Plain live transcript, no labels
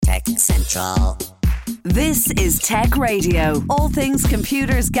Central. This is Tech Radio. All things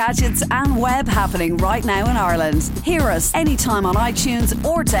computers, gadgets and web happening right now in Ireland. Hear us anytime on iTunes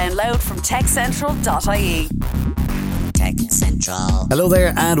or download from techcentral.ie. Tech Central. Hello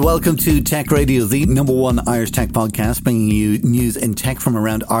there and welcome to Tech Radio, the number one Irish tech podcast, bringing you news in tech from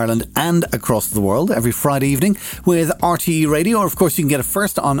around Ireland and across the world every Friday evening with RTE Radio. Or of course you can get it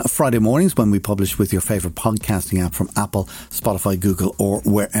first on Friday mornings when we publish with your favourite podcasting app from Apple, Spotify, Google or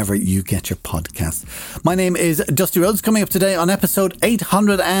wherever you get your podcasts. My name is Dusty Rhodes. Coming up today on episode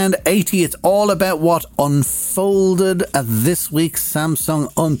 880, it's all about what unfolded at this week's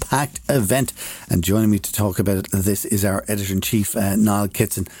Samsung Unpacked event. And joining me to talk about it, this is our editor-in-chief, Niall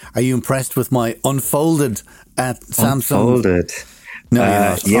Kitson. Are you impressed with my unfolded at Samsung? Unfolded? No, you're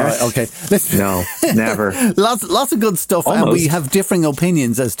not. Yes. All right, okay. Listen. No, never. Lots of good stuff. Almost. And we have differing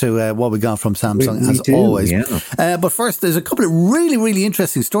opinions as to what we got from Samsung, we as do, always. Yeah. But first, there's a couple of really, really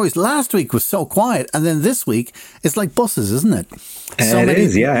interesting stories. Last week was so quiet, and then this week, it's like buses, isn't it?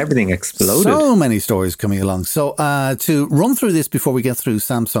 Everything exploded. So many stories coming along. So to run through this before we get through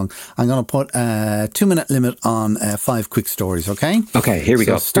Samsung, I'm going to put a 2-minute limit on 5 quick stories, okay? Okay, here we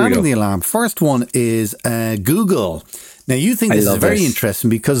go. Starting the alarm. First one is Google. Now, you think this is very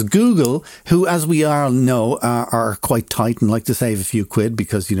interesting because Google, who, as we all know, are quite tight and like to save a few quid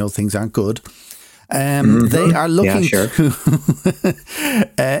because, you know, things aren't good. They are looking to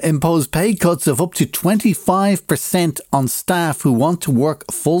impose pay cuts of up to 25% on staff who want to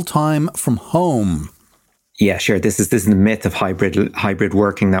work full-time from home. Yeah, sure. This is the myth of hybrid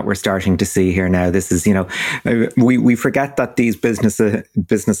working that we're starting to see here now. This is, we forget that these business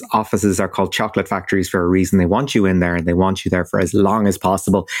offices are called chocolate factories for a reason. They want you in there and they want you there for as long as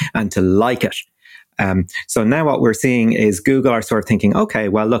possible and to like it. So now what we're seeing is Google are sort of thinking, okay,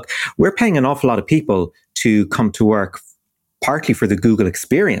 well, look, we're paying an awful lot of people to come to work partly for the Google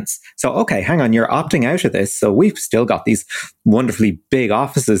experience. So, okay, hang on, you're opting out of this. So we've still got these wonderfully big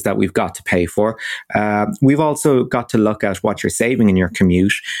offices that we've got to pay for. We've also got to look at what you're saving in your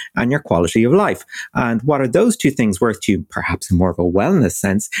commute and your quality of life. And what are those two things worth to you, perhaps in more of a wellness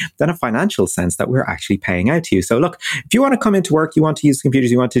sense than a financial sense that we're actually paying out to you? So look, if you want to come into work, you want to use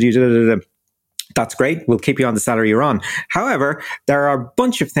computers, you want to do that's great. We'll keep you on the salary you're on. However, there are a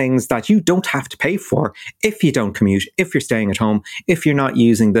bunch of things that you don't have to pay for if you don't commute, if you're staying at home, if you're not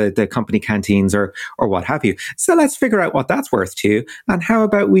using the company canteens or what have you. So let's figure out what that's worth to you. And how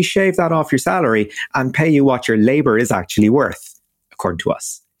about we shave that off your salary and pay you what your labor is actually worth, according to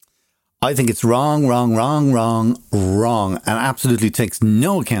us. I think it's wrong, and absolutely takes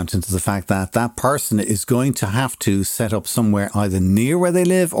no account into the fact that that person is going to have to set up somewhere either near where they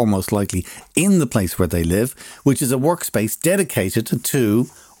live or most likely in the place where they live, which is a workspace dedicated to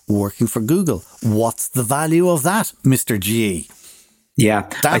working for Google. What's the value of that, Mr. G? Yeah,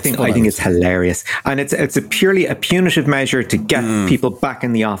 I think it's hilarious. And it's purely a punitive measure to get people back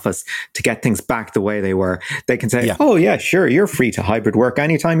in the office, to get things back the way they were. They can say, oh, yeah, sure, you're free to hybrid work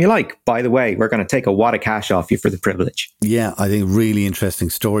anytime you like. By the way, we're going to take a wad of cash off you for the privilege. Yeah, I think really interesting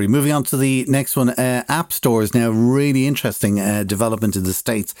story. Moving on to the next one, app stores. Now, really interesting development in the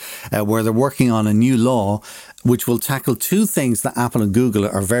States where they're working on a new law which will tackle two things that Apple and Google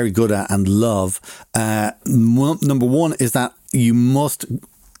are very good at and love. Number one is that you must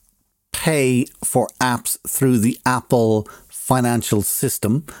pay for apps through the Apple financial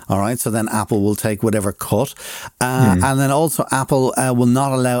system. All right. So then Apple will take whatever cut. And then also Apple will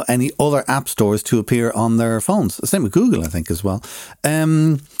not allow any other app stores to appear on their phones. Same with Google, I think, as well.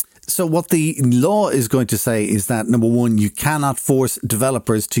 So what the law is going to say is that, number one, you cannot force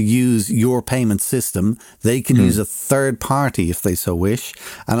developers to use your payment system. They can use a third party if they so wish.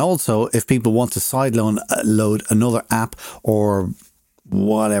 And also, if people want to load another app or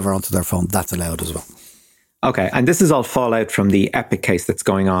whatever onto their phone, that's allowed as well. Okay, and this is all fallout from the Epic case that's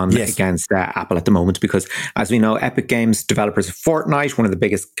going on against Apple at the moment, because as we know, Epic Games, developers of Fortnite, one of the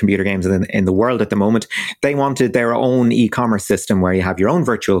biggest computer games in the world at the moment, they wanted their own e-commerce system where you have your own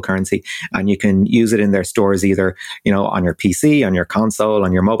virtual currency and you can use it in their stores either, on your PC, on your console,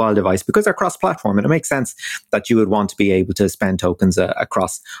 on your mobile device, because they're cross-platform. And it makes sense that you would want to be able to spend tokens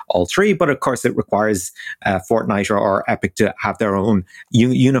across all three. But of course, it requires Fortnite or Epic to have their own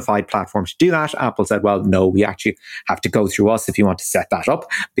unified platform to do that. Apple said, well, no, we actually have to go through us if you want to set that up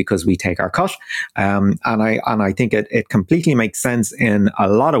because we take our cut. And I think it completely makes sense in a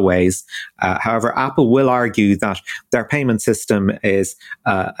lot of ways. However, Apple will argue that their payment system is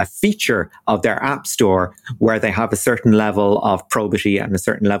a feature of their app store where they have a certain level of probity and a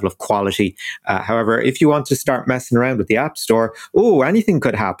certain level of quality. However, if you want to start messing around with the app store, anything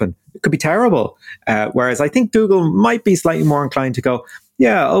could happen. It could be terrible. Whereas I think Google might be slightly more inclined to go,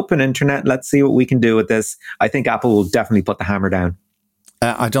 yeah, open internet. Let's see what we can do with this. I think Apple will definitely put the hammer down.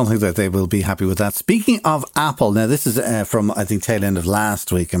 I don't think that they will be happy with that. Speaking of Apple, now this is from, I think, tail end of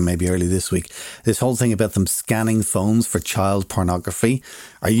last week and maybe early this week. This whole thing about them scanning phones for child pornography.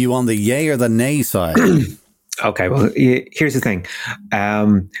 Are you on the yay or the nay side? Okay, well, here's the thing.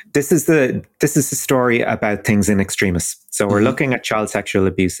 This is the story about things in extremis. So we're looking at child sexual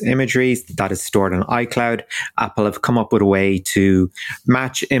abuse imagery that is stored on iCloud. Apple have come up with a way to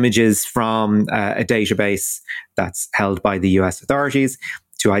match images from a database that's held by the US authorities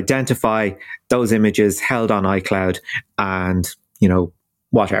to identify those images held on iCloud, and,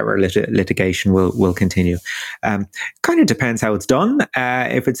 whatever litigation will continue. Kind of depends how it's done.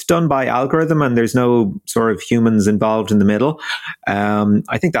 If it's done by algorithm and there's no sort of humans involved in the middle,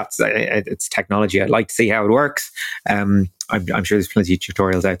 I think it's technology. I'd like to see how it works. I'm sure there's plenty of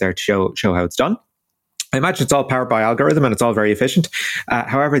tutorials out there to show how it's done. I imagine it's all powered by algorithm and it's all very efficient.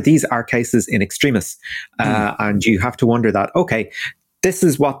 However, these are cases in extremis. And you have to wonder that, okay, this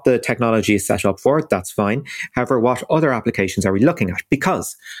is what the technology is set up for. That's fine. However, what other applications are we looking at?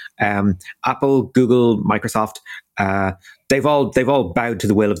 Because Apple, Google, Microsoft, they've all bowed to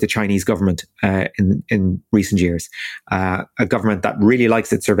the will of the Chinese government in recent years. A government that really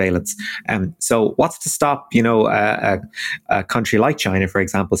likes its surveillance. So what's to stop, a country like China, for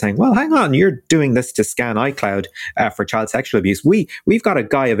example, saying, "Well, hang on, you're doing this to scan iCloud for child sexual abuse. We've got a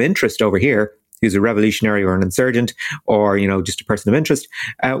guy of interest over here who's a revolutionary or an insurgent or, just a person of interest.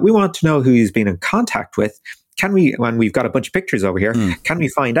 We want to know who he's been in contact with. Can we, when we've got a bunch of pictures over here, can we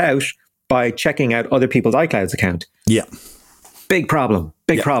find out by checking out other people's iCloud's account?" Yeah. Big problem.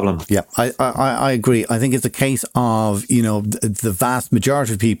 Big problem. Yeah, I agree. I think it's a case of, the vast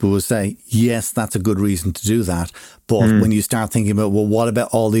majority of people will say, yes, that's a good reason to do that. But when you start thinking about, well, what about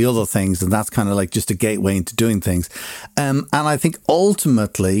all the other things? And that's kind of like just a gateway into doing things. And I think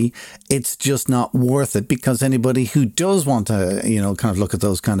ultimately it's just not worth it, because anybody who does want to, kind of look at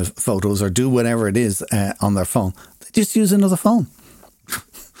those kind of photos or do whatever it is on their phone, they just use another phone.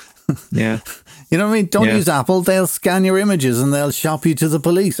 Yeah. You know what I mean? Don't use Apple. They'll scan your images and they'll shop you to the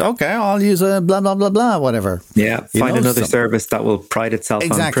police. Okay, I'll use a blah, blah, blah, blah, whatever. Yeah, find another service that will pride itself on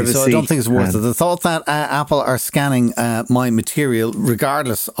privacy. So I don't think it's worth it. The thought that Apple are scanning my material,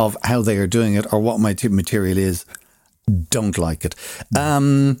 regardless of how they are doing it or what my material is, don't like it.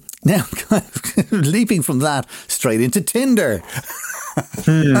 Now, leaping from that straight into Tinder.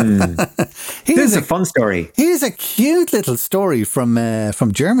 This is a fun story. Here's a cute little story from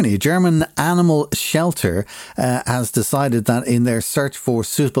Germany. A German animal shelter has decided that in their search for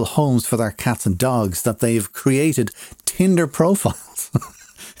suitable homes for their cats and dogs, that they've created Tinder profiles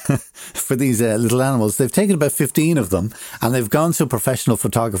for these little animals. They've taken about 15 of them and they've gone to a professional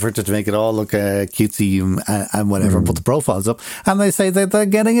photographer to make it all look cutesy and whatever, put the profiles up, and they say that they're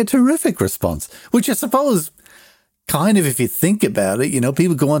getting a terrific response, which I suppose, kind of, if you think about it,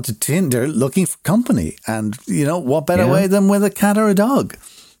 people go onto Tinder looking for company, and what better way than with a cat or a dog?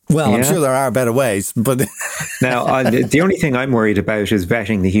 Well, I'm sure there are better ways, but now the only thing I'm worried about is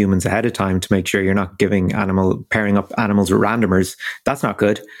vetting the humans ahead of time to make sure you're not pairing up animals with randomers. That's not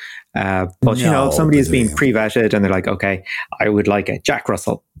good. But if somebody is being pre-vetted and they're like, okay, I would like a Jack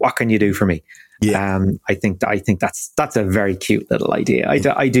Russell. What can you do for me? Yeah, I think that's a very cute little idea.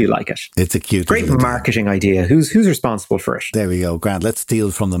 I do like it. It's a cute, great marketing idea. Who's responsible for it? There we go, Grant. Let's steal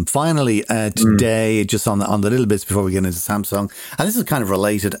from them. Finally, today, just on the little bits before we get into Samsung, and this is kind of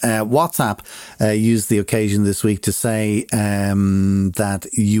related. WhatsApp used the occasion this week to say that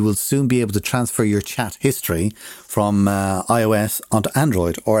you will soon be able to transfer your chat history from iOS onto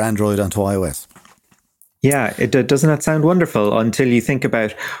Android or Android onto iOS. Yeah, doesn't that sound wonderful until you think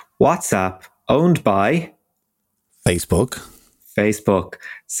about WhatsApp owned by Facebook.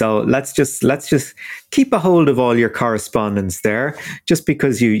 So let's just keep a hold of all your correspondence there. Just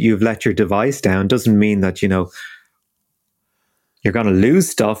because you've let your device down doesn't mean that you're going to lose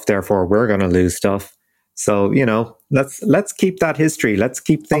stuff. Therefore, we're going to lose stuff. So let's keep that history. Let's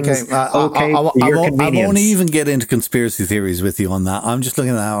keep things okay. I won't even get into conspiracy theories with you on that. I'm just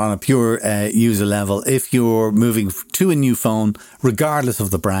looking at that on a pure user level. If you're moving to a new phone, regardless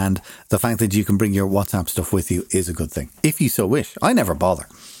of the brand, the fact that you can bring your WhatsApp stuff with you is a good thing, if you so wish. I never bother.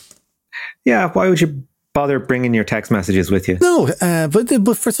 Yeah, why would you bother bringing your text messages with you. No,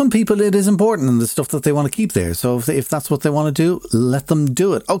 but for some people it is important and the stuff that they want to keep there. So if that's what they want to do, let them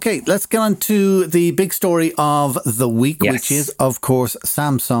do it. Okay, let's get on to the big story of the week, which is, of course,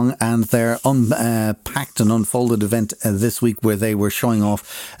 Samsung and their Unpacked and Unfolded event this week, where they were showing off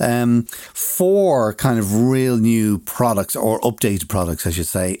 4 kind of real new products, or updated products, I should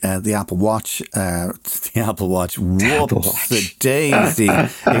say. The Apple Watch, whoops, the daisy,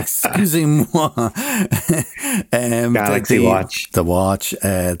 excusez-moi. Galaxy Watch, the Watch,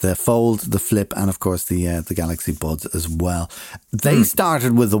 the Fold, the Flip, and of course the Galaxy Buds as well. They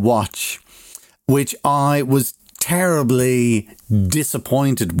started with the Watch, which I was terribly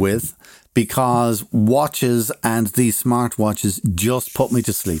disappointed with, because watches and these smartwatches just put me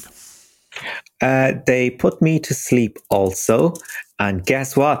to sleep. They put me to sleep also. And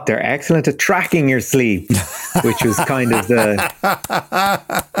guess what? They're excellent at tracking your sleep, which was kind of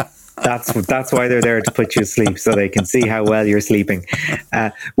That's why they're there, to put you to sleep, so they can see how well you're sleeping,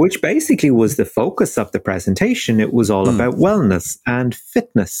 which basically was the focus of the presentation. It was all about wellness and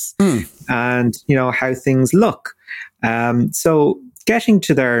fitness and, how things look. So getting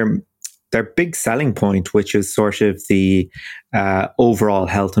to their big selling point, which is sort of the overall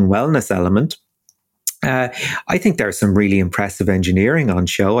health and wellness element. I think there's some really impressive engineering on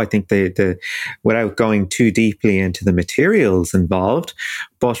show. I think the without going too deeply into the materials involved,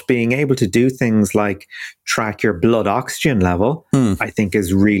 but being able to do things like track your blood oxygen level, I think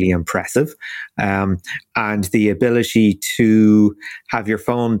is really impressive. And the ability to have your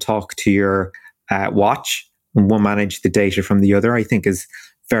phone talk to your watch and one manage the data from the other, I think is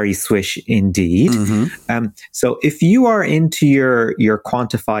very swish indeed. So if you are into your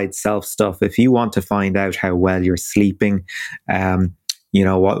quantified self stuff, if you want to find out how well you're sleeping,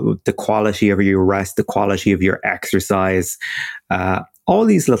 what the quality of your rest, the quality of your exercise, all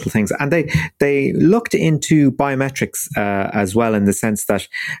these little things. And they looked into biometrics as well, in the sense that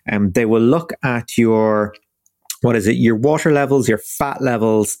they will look at your water levels, your fat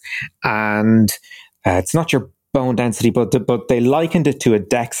levels, and it's not your bone density, but they likened it to a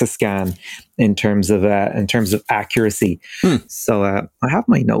DEXA scan in terms of accuracy. So I have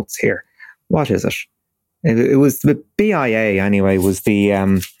my notes here. What is it? It was the BIA anyway. Was the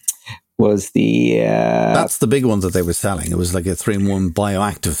that's the big one that they were selling. It was like a 3-in-1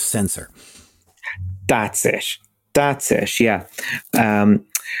 bioactive sensor. That's it. Yeah.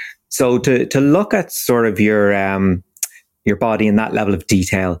 So to look at sort of your body in that level of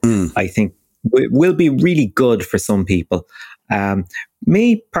detail, I think will be really good for some people.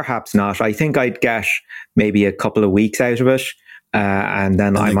 Me, perhaps not. I think I'd get maybe a couple of weeks out of it, and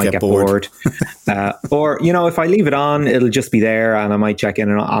then I might get bored. Or, if I leave it on, it'll just be there, and I might check in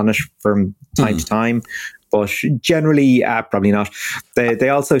on it from time to time. But generally, probably not. They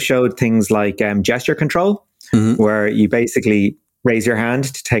also showed things like gesture control, where you basically raise your hand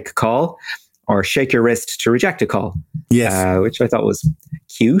to take a call, or shake your wrist to reject a call. Yes, which I thought was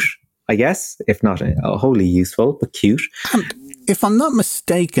cute, I guess, if not wholly useful, but cute. If I'm not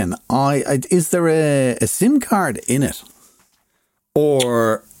mistaken, is there a SIM card in it?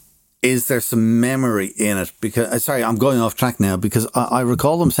 Or is there some memory in it? Because sorry, I'm going off track now, because I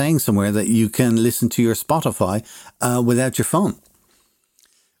recall them saying somewhere that you can listen to your Spotify without your phone,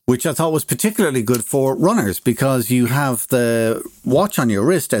 which I thought was particularly good for runners, because you have the watch on your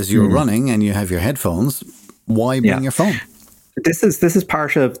wrist as you're running and you have your headphones. Why bring your phone? This is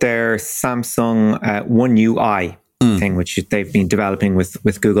part of their Samsung One UI thing, which they've been developing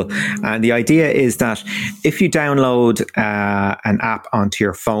with Google. And the idea is that if you download an app onto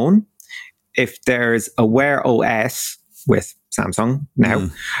your phone, if there's a Wear OS with Samsung now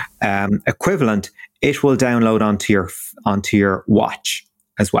equivalent, it will download onto your watch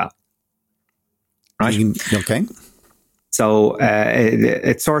as well. Right? Okay. So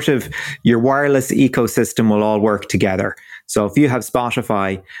it's sort of your wireless ecosystem will all work together. So if you have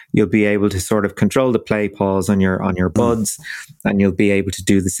Spotify, you'll be able to sort of control the play pause on your buds, and you'll be able to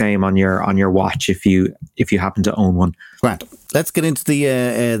do the same on your watch if you happen to own one. Right. Let's get into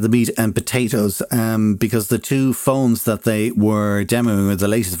the meat and potatoes, because the two phones that they were demoing were the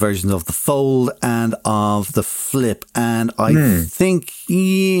latest versions of the Fold and of the Flip. And I think,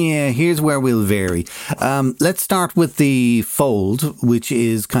 here's where we'll vary. Let's start with the Fold, which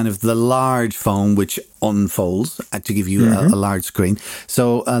is kind of the large phone which unfolds to give you a large screen.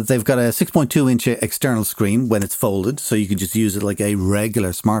 So they've got a 6.2-inch external screen when it's folded, so you can just use it like a regular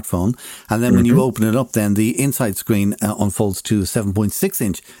smartphone. And then when you open it up, then the inside screen unfolds to a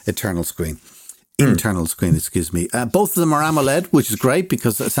 7.6-inch internal screen. internal screen, excuse me. Both of them are AMOLED, which is great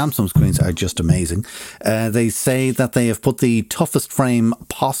because Samsung screens are just amazing. They say that they have put the toughest frame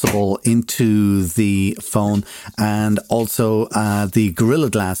possible into the phone, and also the Gorilla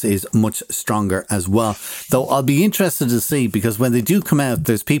Glass is much stronger as well. Though I'll be interested to see, because when they do come out,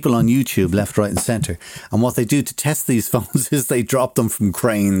 there's people on YouTube left, right and centre, and what they do to test these phones is they drop them from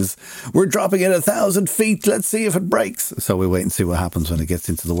cranes. We're dropping it 1,000 feet. Let's see if it breaks. So we wait and see what happens when it gets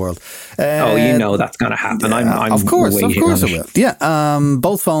into the world. That's going to happen. I'm of course it it will. Yeah,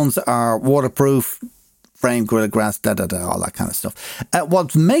 both phones are waterproof, frame, Gorilla Glass, all that kind of stuff.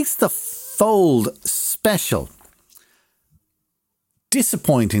 What makes the Fold special,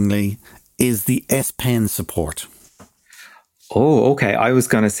 disappointingly, is the S Pen support. Oh, okay. I was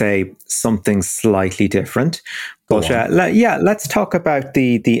going to say something slightly different, but let's talk about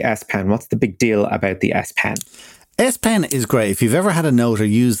the S Pen. What's the big deal about the S Pen? S Pen is great. If you've ever had a note or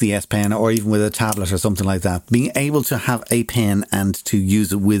used the S Pen, or even with a tablet or something like that, being able to have a pen and to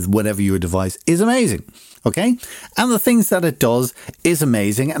use it with whatever your device is amazing. Okay? And the things that it does is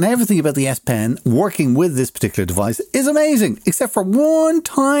amazing. And everything about the S Pen working with this particular device is amazing, except for one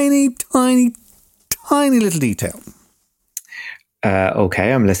tiny little detail.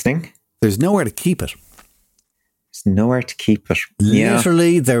 Okay, I'm listening. There's nowhere to keep it. There's nowhere to keep it.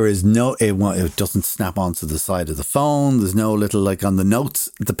 Literally, there is no, it doesn't snap onto the side of the phone. There's no little, like on the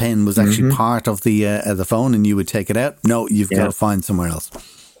notes, the pen was actually part of the phone and you would take it out. No, you've got to find somewhere else.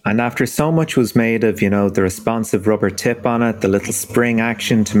 And after so much was made of, the responsive rubber tip on it, the little spring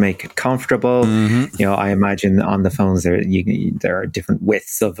action to make it comfortable, I imagine on the phones there are different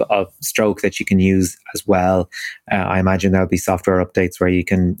widths of stroke that you can use as well. I imagine there'll be software updates where you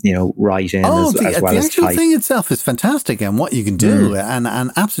can, write in as well as type. The actual thing itself is fantastic, and what you can do, and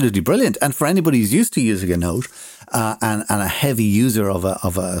absolutely brilliant. And for anybody who's used to using a Note and a heavy user of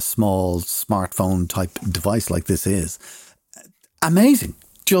a small smartphone type device like this is, amazing.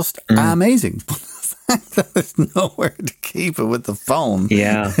 Just amazing. But the fact that there's nowhere to keep it with the phone.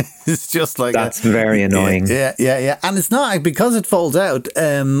 Yeah. It's just like... That's very annoying. Yeah. And it's not, because it folds out,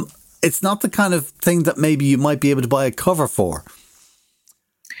 it's not the kind of thing that maybe you might be able to buy a cover for.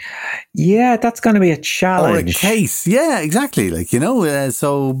 Yeah, that's going to be a challenge. Or a case. Yeah, exactly. I don't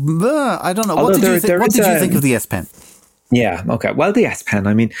know. What did you think of the S Pen? Yeah, okay. Well, the S Pen,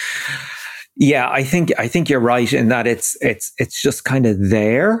 I mean... Yeah, I think you're right in that it's just kind of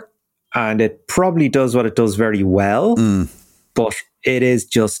there, and it probably does what it does very well, but it is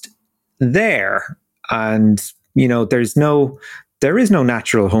just there, and there is no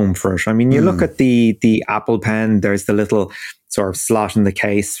natural home for it. I mean, you look at the Apple Pen. There's the little sort of slot in the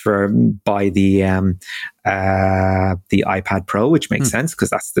case by the iPad Pro, which makes sense because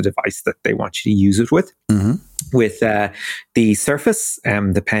that's the device that they want you to use it with. With the Surface,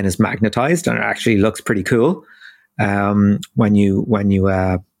 the pen is magnetized, and it actually looks pretty cool when you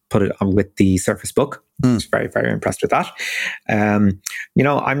put it on with the Surface Book. I was very, very impressed with that.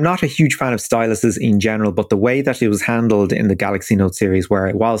 I'm not a huge fan of styluses in general, but the way that it was handled in the Galaxy Note series, where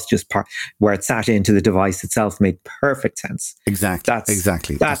it was just where it sat into the device itself, made perfect sense.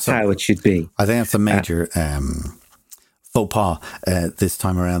 Exactly. That's how it should be. I think that's a major faux pas this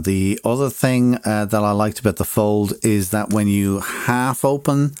time around. The other thing that I liked about the Fold is that when you half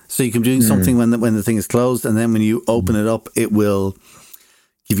open, so you can do something when the thing is closed, and then when you open it up, it will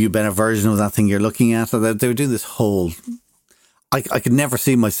give you a better version of that thing you're looking at. So they were doing this whole... I could never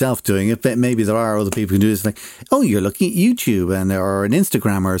see myself doing it, but maybe there are other people who do this. Like, oh, you're looking at YouTube or an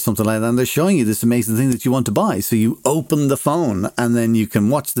Instagram or something like that, and they're showing you this amazing thing that you want to buy. So you open the phone, and then you can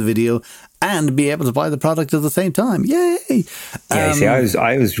watch the video and be able to buy the product at the same time. Yay! Yeah, see,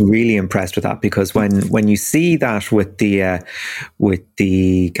 I was really impressed with that, because when you see that with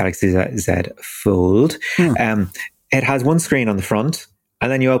the Galaxy Z Fold, it has one screen on the front.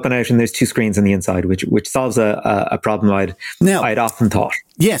 And then you open out and there's two screens on the inside, which solves a problem I'd often thought.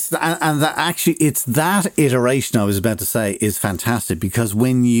 Yes, and that actually, it's that iteration I was about to say is fantastic, because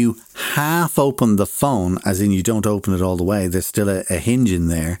when you half open the phone, as in you don't open it all the way, there's still a hinge in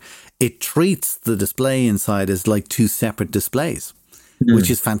there, it treats the display inside as like two separate displays.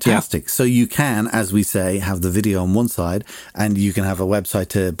 Which is fantastic. Yeah. So you can, as we say, have the video on one side and you can have a website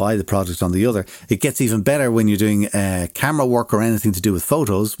to buy the product on the other. It gets even better when you're doing camera work or anything to do with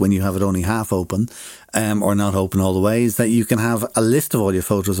photos, when you have it only half open or not open all the way, is that you can have a list of all your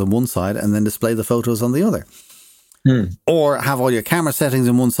photos on one side and then display the photos on the other. Or have all your camera settings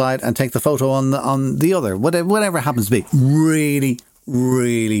on one side and take the photo on the other. Whatever it happens to be. Really,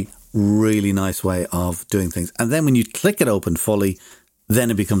 really, really nice way of doing things. And then when you click it open fully, then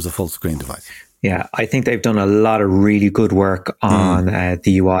it becomes a full screen device. Yeah, I think they've done a lot of really good work on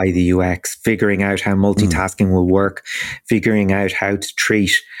the UI, the UX, figuring out how multitasking will work, figuring out how to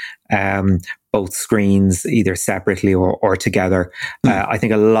treat both screens either separately or together. I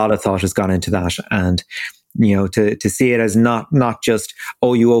think a lot of thought has gone into that, and to see it as not just,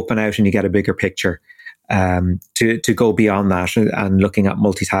 oh, you open out and you get a bigger picture. To go beyond that and looking at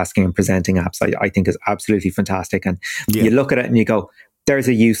multitasking and presenting apps, I think is absolutely fantastic. And you look at it and you go, there's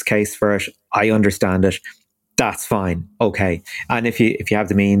a use case for it. I understand it. That's fine. Okay. And if you have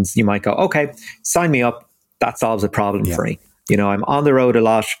the means, you might go, okay, sign me up. That solves a problem for me. I'm on the road a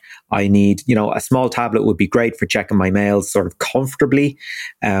lot. I need, a small tablet would be great for checking my mails sort of comfortably.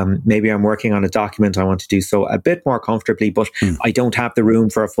 Maybe I'm working on a document. I want to do so a bit more comfortably, but I don't have the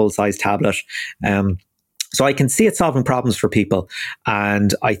room for a full-size tablet. So I can see it solving problems for people.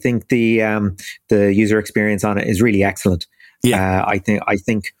 And I think the user experience on it is really excellent. Yeah, I think.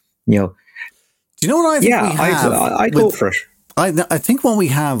 Do you know what I think? I'd go for it. I think what we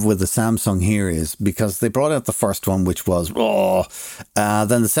have with the Samsung here is, because they brought out the first one, which was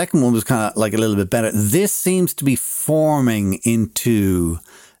then the second one was kind of like a little bit better. This seems to be forming into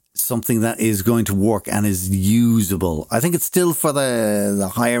something that is going to work and is usable. I think it's still for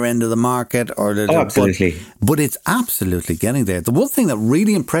the higher end of the market, absolutely. But it's absolutely getting there. The one thing that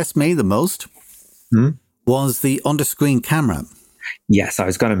really impressed me the most was the under-screen camera. Yes, I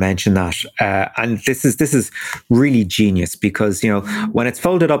was going to mention that. And this is really genius because, when it's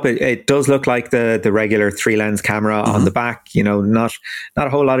folded up, it does look like the regular 3-lens camera on the back. Not a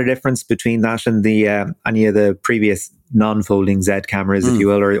whole lot of difference between that and the any of the previous non-folding Z cameras, if you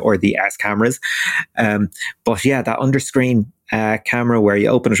will, or the S cameras. But yeah, that under-screen camera where you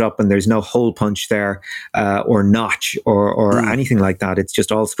open it up and there's no hole punch there or notch or anything like that. It's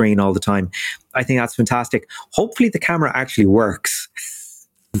just all screen all the time. I think that's fantastic. Hopefully the camera actually works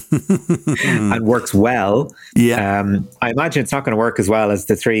and works well. Yeah. I imagine it's not going to work as well as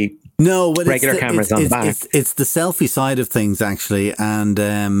the three regular cameras on the back. It's the selfie side of things, actually. And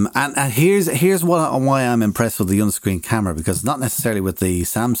here's why I'm impressed with the on-screen camera, because not necessarily with the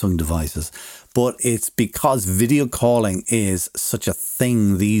Samsung devices, but it's because video calling is such a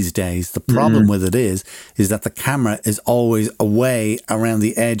thing these days. The problem with it is that the camera is always away around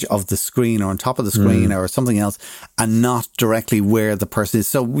the edge of the screen or on top of the screen or something else, and not directly where the person is.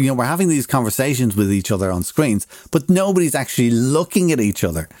 So, we're having these conversations with each other on screens, but nobody's actually looking at each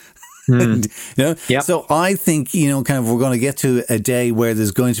other. Yep. So I think, we're going to get to a day where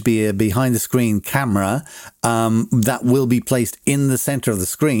there's going to be a behind the screen camera that will be placed in the center of the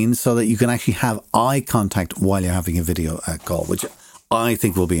screen so that you can actually have eye contact while you're having a video call, which I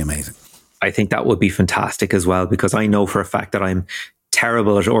think will be amazing. I think that would be fantastic as well, because I know for a fact that I'm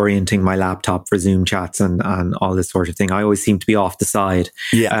terrible at orienting my laptop for Zoom chats and all this sort of thing. I always seem to be off the side.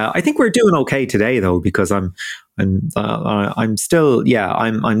 Yeah. I think we're doing okay today though, because I'm still,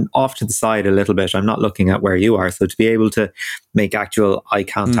 I'm off to the side a little bit. I'm not looking at where you are. So to be able to make actual eye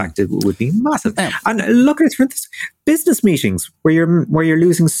contact it would be massive. Yeah. And look at it from this business meetings where you're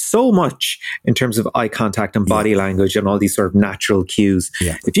losing so much in terms of eye contact and body language and all these sort of natural cues.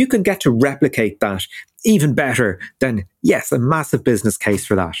 Yeah. If you can get to replicate that even better, then yes, a massive business case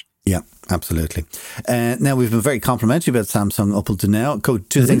for that. Yeah, absolutely. Now, we've been very complimentary about Samsung up until now. Two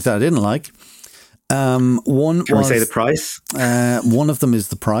things that I didn't like. One Can we say the price? One of them is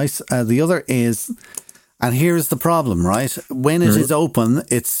the price. The other is, and here's the problem, right? When it is open,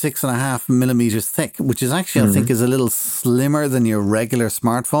 it's 6.5 millimeters thick, which is actually, I think, is a little slimmer than your regular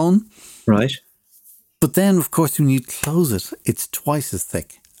smartphone. Right. But then, of course, when you close it, it's twice as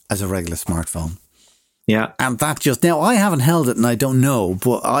thick as a regular smartphone. Yeah. And that just, now I haven't held it and I don't know,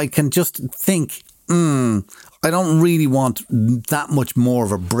 but I can just think, I don't really want that much more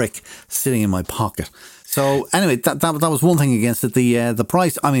of a brick sitting in my pocket. So anyway, that was one thing against it. The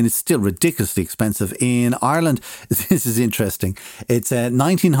price, I mean, it's still ridiculously expensive in Ireland. This is interesting. It's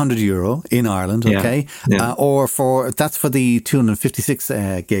 €1,900 in Ireland, okay? Yeah. That's for the 256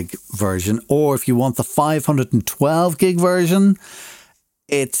 gig version. Or if you want the 512 gig version,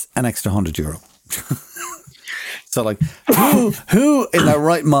 it's an extra €100. So like, who in their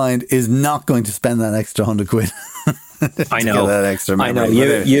right mind is not going to spend that extra £100? I know. That extra memory. I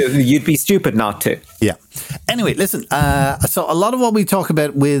know. You'd be stupid not to. Yeah. Anyway, listen. So a lot of what we talk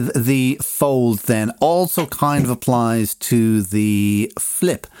about with the Fold then also kind of applies to the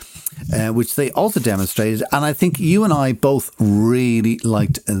Flip. which they also demonstrated. And I think you and I both really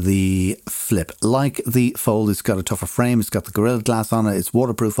liked the Flip. Like the Fold, it's got a tougher frame, it's got the Gorilla Glass on it, it's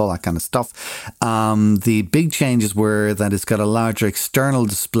waterproof, all that kind of stuff. The big changes were that it's got a larger external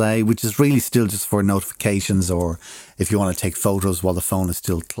display, which is really still just for notifications or if you want to take photos while the phone is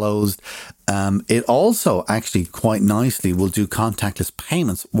still closed. It also actually quite nicely will do contactless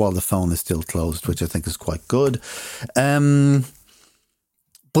payments while the phone is still closed, which I think is quite good.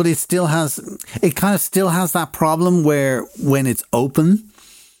 But it kind of still has that problem where when it's open,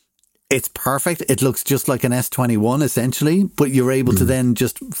 it's perfect. It looks just like an S21 essentially, but you're able to then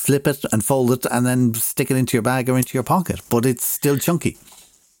just flip it and fold it and then stick it into your bag or into your pocket, but it's still chunky.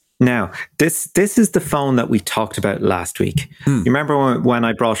 Now, this is the phone that we talked about last week. You remember when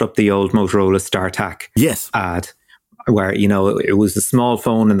I brought up the old Motorola StarTAC ad? Where, it was a small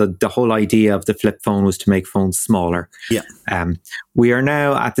phone and the whole idea of the flip phone was to make phones smaller. Yeah. We are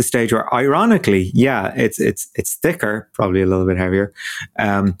now at the stage where, ironically, it's thicker, probably a little bit heavier.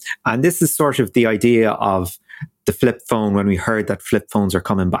 And this is sort of the idea of the flip phone when we heard that flip phones are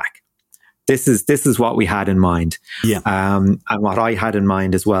coming back. This is what we had in mind. Yeah. And what I had in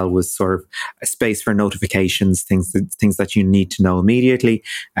mind as well was sort of a space for notifications, things that you need to know immediately,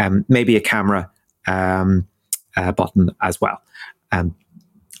 maybe a camera, button as well.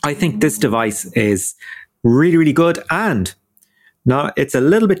 I think this device is really, really good, and it's a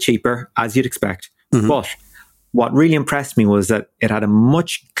little bit cheaper as you'd expect. But what really impressed me was that it had a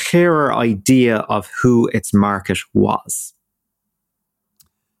much clearer idea of who its market was.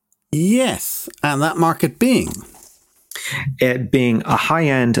 Yes, and that market being? It being a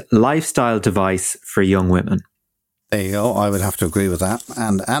high-end lifestyle device for young women. There you go. I would have to agree with that.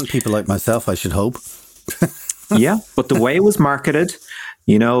 And people like myself, I should hope. Yeah, but the way it was marketed,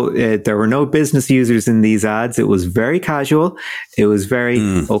 there were no business users in these ads. It was very casual. It was very,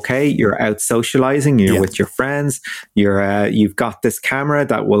 okay, you're out socializing, you're with your friends, you've got this camera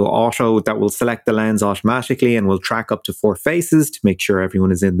that will select the lens automatically and will track up to 4 faces to make sure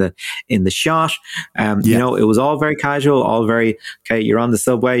everyone is in the shot. It was all very casual, all very, okay, you're on the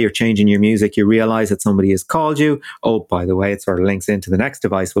subway, you're changing your music, you realize that somebody has called you. Oh, by the way, it sort of links into the next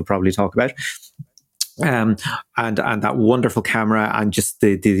device we'll probably talk about. And that wonderful camera, and just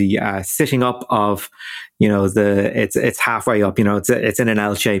the sitting up of, it's halfway up, it's in an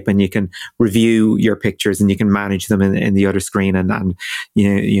L shape, and you can review your pictures and you can manage them in the other screen and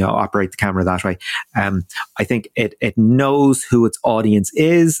operate the camera that way. I think it knows who its audience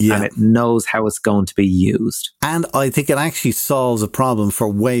is, and it knows how it's going to be used. And I think it actually solves a problem for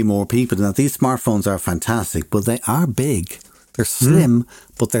way more people. Now, these smartphones are fantastic, but they are big. They're slim,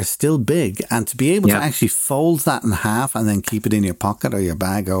 but they're still big. And to be able to actually fold that in half and then keep it in your pocket or your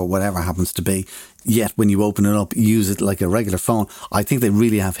bag or whatever happens to be, yet when you open it up, use it like a regular phone, I think they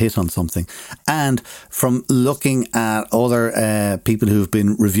really have hit on something. And from looking at other people who've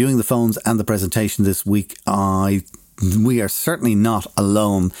been reviewing the phones and the presentation this week, we are certainly not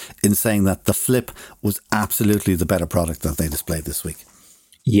alone in saying that the Flip was absolutely the better product that they displayed this week.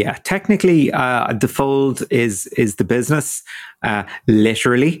 Yeah, technically, the Fold is the business.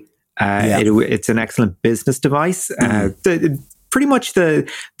 Literally, it's an excellent business device. Pretty much the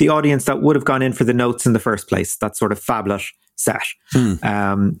audience that would have gone in for the notes in the first place. That sort of phablet set.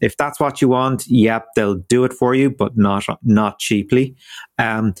 If that's what you want, they'll do it for you, but not cheaply.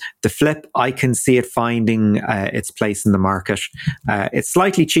 The Flip, I can see it finding its place in the market. It's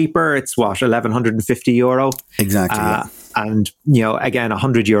slightly cheaper. It's €1,150. Exactly. And, again,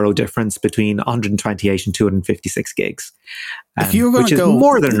 €100 difference between 128 and 256 gigs, which is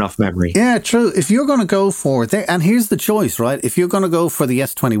more than enough memory. Yeah, true. If you're going to go for it, and here's the choice, right? If you're going to go for the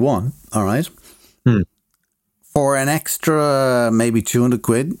S21, all right, for an extra maybe 200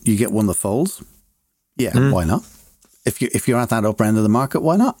 quid, you get one that folds. Yeah, why not? If you're at that upper end of the market,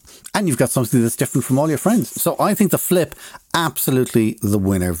 why not? And you've got something that's different from all your friends. So I think the Flip, absolutely the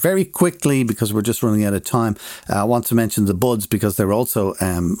winner. Very quickly, because we're just running out of time, I want to mention the Buds, because they're also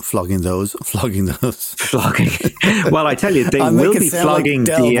flogging those. Flogging. Well, I tell you, they will be flogging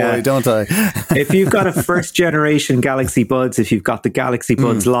like don't I? If you've got a first generation Galaxy Buds, if you've got the Galaxy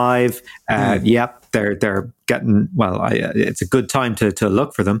Buds Live, they're getting, it's a good time to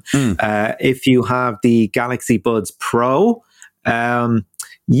look for them. If you have the Galaxy Buds Pro,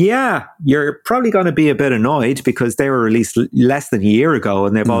 you're probably going to be a bit annoyed because they were released less than a year ago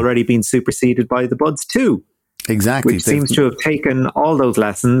and they've already been superseded by the Buds 2. Exactly. Which seems to have taken all those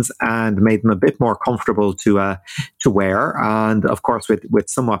lessons and made them a bit more comfortable to wear, and of course with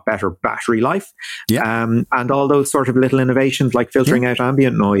somewhat better battery life, and all those sort of little innovations like filtering out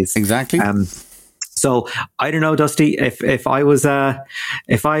ambient noise. Exactly. So I don't know, Dusty, if I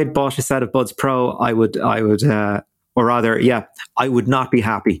had bought a set of Buds Pro, I would not be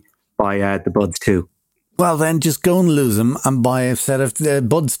happy by the Buds 2. Well, then just go and lose them and buy a set of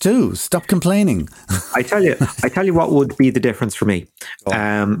Buds 2. Stop complaining. I tell you what would be the difference for me.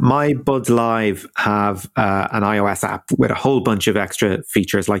 My Buds Live have an iOS app with a whole bunch of extra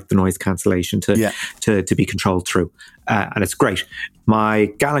features like the noise cancellation to be controlled through, and it's great. My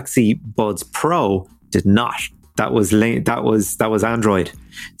Galaxy Buds Pro did not. That was Android,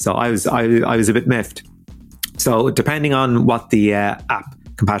 so I was a bit miffed. So depending on what the app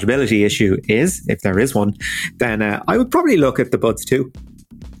compatibility issue is, if there is one, then I would probably look at the Buds 2.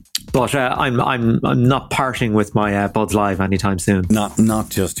 But I'm not parting with my Buds Live anytime soon. Not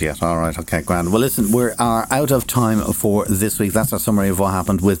just yet. All right, okay, grand. Well, listen, we are out of time for this week. That's our summary of what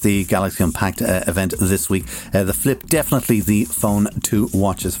happened with the Galaxy Unpacked event this week. The Flip, definitely the phone to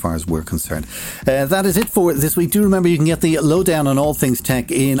watch as far as we're concerned. That is it for this week. Do remember you can get the lowdown on all things tech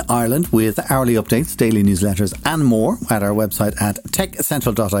in Ireland with hourly updates, daily newsletters and more at our website at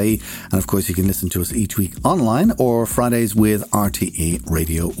techcentral.ie. And of course, you can listen to us each week online or Fridays with RTE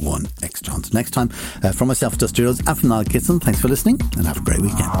Radio 1 Extrons. Next time, from myself, Dusty Rhodes, and from Niall Kitson, thanks for listening and have a great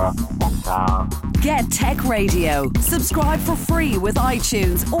weekend. Get Tech Radio. Subscribe for free with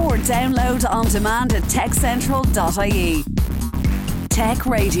iTunes or download on demand at techcentral.ie. Tech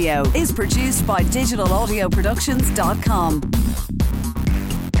Radio is produced by digitalaudioproductions.com.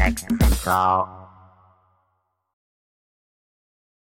 Tech Central.